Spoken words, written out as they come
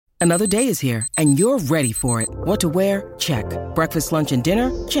Another day is here, and you're ready for it. What to wear? Check. Breakfast, lunch, and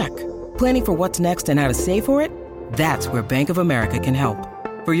dinner? Check. Planning for what's next and how to save for it? That's where Bank of America can help.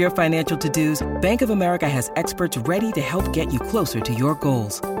 For your financial to-dos, Bank of America has experts ready to help get you closer to your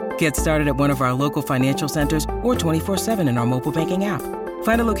goals. Get started at one of our local financial centers or 24/7 in our mobile banking app.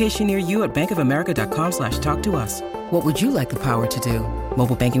 Find a location near you at bankofamerica.com/talktous. What would you like the power to do?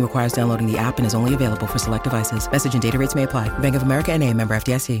 Mobile banking requires downloading the app and is only available for select devices. Message and data rates may apply. Bank of America N.A., member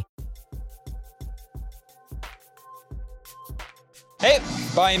FDIC. Hey,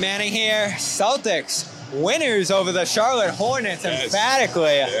 Bobby Manning here. Celtics winners over the Charlotte Hornets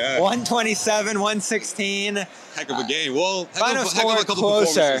emphatically. Yeah. 127-116. Heck of a game. Well, Final heck score of a couple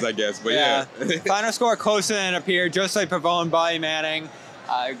closer, performances, I guess. But yeah. Final score closer than it appeared. Joseph Pavone, Bobby Manning.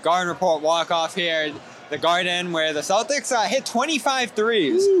 Garden Report walk-off here at the Garden where the Celtics hit 25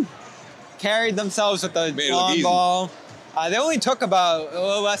 threes. Woo. Carried themselves with the long ball. They only took about a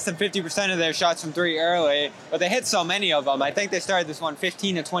little less than 50% of their shots from three early, but they hit so many of them. I think they started this one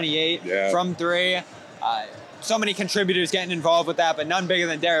 15-28 from three. So many contributors getting involved with that, but none bigger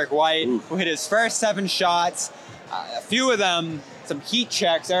than Derek White, who hit his first 7 shots. A few of them, some heat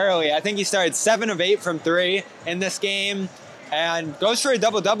checks early. I think he started 7 of 8 from three in this game. And goes for a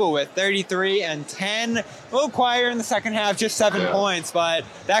double-double with 33 and 10. A little quieter in the second half, just 7 points. But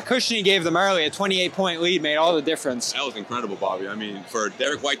that cushion he gave them early, a 28-point lead, made all the difference. That was incredible, Bobby. I mean, for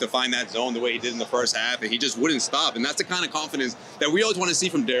Derek White to find that zone the way he did in the first half, and he just wouldn't stop. And that's the kind of confidence that we always want to see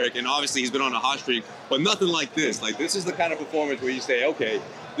from Derek. And obviously, he's been on a hot streak, but nothing like this. Like, this is the kind of performance where you say, okay,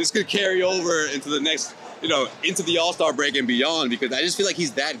 this could carry over into the next, into the All-Star break and beyond, because I just feel like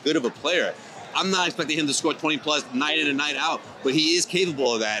he's that good of a player. I'm not expecting him to score 20-plus night in and night out, but he is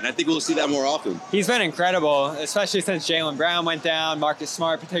capable of that, and I think we'll see that more often. He's been incredible, especially since Jaylen Brown went down, Marcus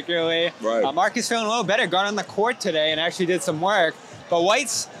Smart particularly. Right. Marcus feeling a little better, got on the court today and actually did some work. But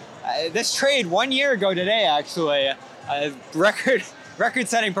White's, this trade 1 year ago today, actually,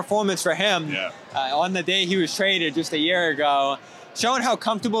 record-setting performance for him on the day he was traded just a year ago. Showing how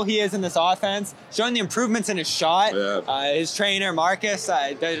comfortable he is in this offense, showing the improvements in his shot. His trainer, Marcus,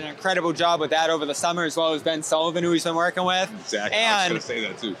 did an incredible job with that over the summer, as well as Ben Sullivan, who he's been working with. Exactly. And I was going to say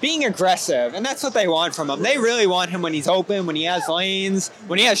that, too. Being aggressive, and that's what they want from him. They really want him when he's open, when he has lanes,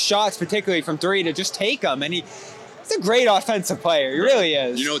 when he has shots, particularly from three, to just take them. And he's a great offensive player. He really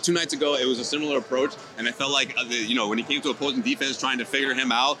is. 2 nights ago, it was a similar approach, and I felt like, when he came to opposing defense trying to figure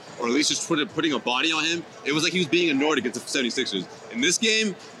him out, or at least just putting a body on him, it was like he was being annoyed against the 76ers. In this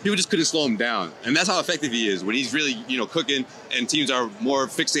game, people just couldn't slow him down, and that's how effective he is when he's really, cooking, and teams are more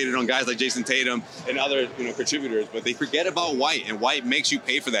fixated on guys like Jason Tatum and other, contributors, but they forget about White, and White makes you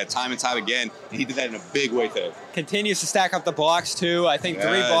pay for that time and time again, and he did that in a big way today. Continues to stack up the blocks, too. I think 3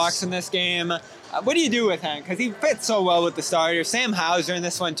 blocks in this game. What do you do with him? Because he fits so well with the starters. Sam Hauser in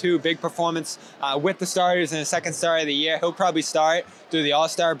this one, too. Big performance with the starters in his second start of the year. He'll probably start through the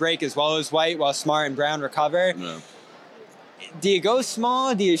All-Star break as well as White while Smart and Brown recover. Yeah. Do you go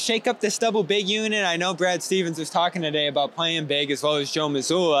small? Do you shake up this double big unit? I know Brad Stevens was talking today about playing big as well as Joe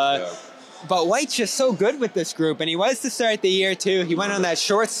Mazzulla. Yeah. But White's just so good with this group. And he was to start the year, too. He went on that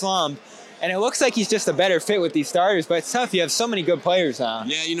short slump. And it looks like he's just a better fit with these starters, but it's tough. You have so many good players now.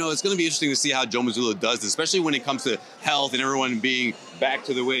 Yeah, it's going to be interesting to see how Joe Mazzulla does this, especially when it comes to health and everyone being back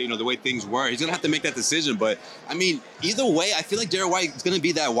to the way, the way things were. He's going to have to make that decision. But, either way, I feel like Derek White is going to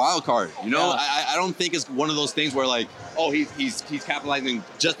be that wild card. I don't think it's one of those things where, he's capitalizing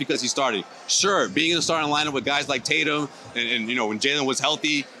just because he's starting. Sure, being in the starting lineup with guys like Tatum and when Jaylen was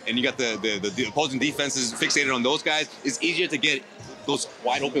healthy and you got the opposing defenses fixated on those guys, it's easier to get those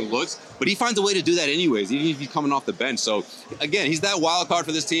wide open looks, but he finds a way to do that anyways, even if he's coming off the bench. So again, he's that wild card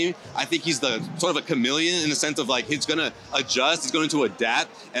for this team. I think he's the sort of a chameleon in the sense of he's going to adjust, he's going to adapt,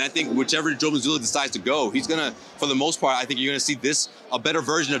 and I think whichever Joe Mazzulla decides to go, he's going to, for the most part, I think you're going to see a better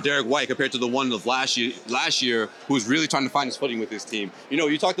version of Derek White compared to the one of last year who was really trying to find his footing with this team.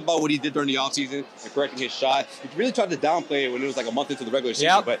 You talked about what he did during the offseason and correcting his shot. He really tried to downplay it when it was a month into the regular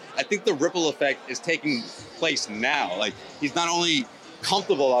season, but I think the ripple effect is taking place now. He's not only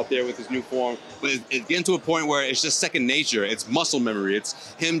comfortable out there with his new form, but it's getting to a point where it's just second nature. It's muscle memory.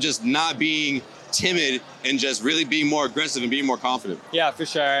 It's him just not being timid and just really being more aggressive and being more confident. Yeah, for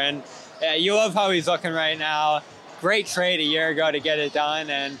sure. And you love how he's looking right now. Great trade a year ago to get it done.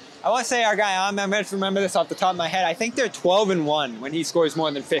 And I want to say our guy Ahmed, I remember this off the top of my head. I think they're 12-1 when he scores more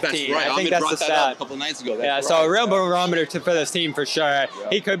than 15. That's right. I think Ahmed that's brought the that up stat. a couple nights ago. So a real barometer for this team for sure. Yeah.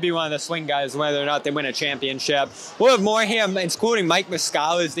 He could be one of the swing guys, whether or not they win a championship. We'll have more here, including Mike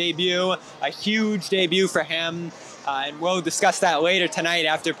Muscala's debut. A huge debut for him. And we'll discuss that later tonight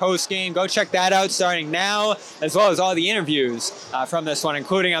after post-game. Go check that out starting now, as well as all the interviews from this one,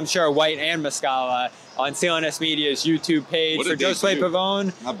 including, I'm sure, White and Muscala on CLNS Media's YouTube page. For Josue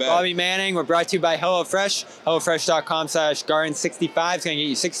Pavone, Bobby Manning, we're brought to you by HelloFresh. HelloFresh.com/Garden65 is going to get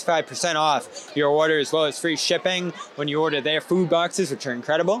you 65% off your order, as well as free shipping when you order their food boxes, which are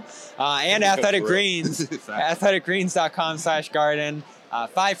incredible. And Athletic Greens, athleticgreens.com/garden.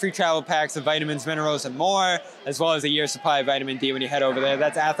 5 free travel packs of vitamins, minerals, and more, as well as a year's supply of vitamin D when you head over there.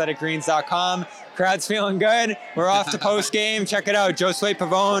 That's athleticgreens.com. Crowd's feeling good. We're off to post-game. Check it out. Josue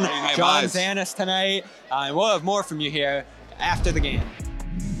Pavone, John Zannis tonight. And we'll have more from you here after the game.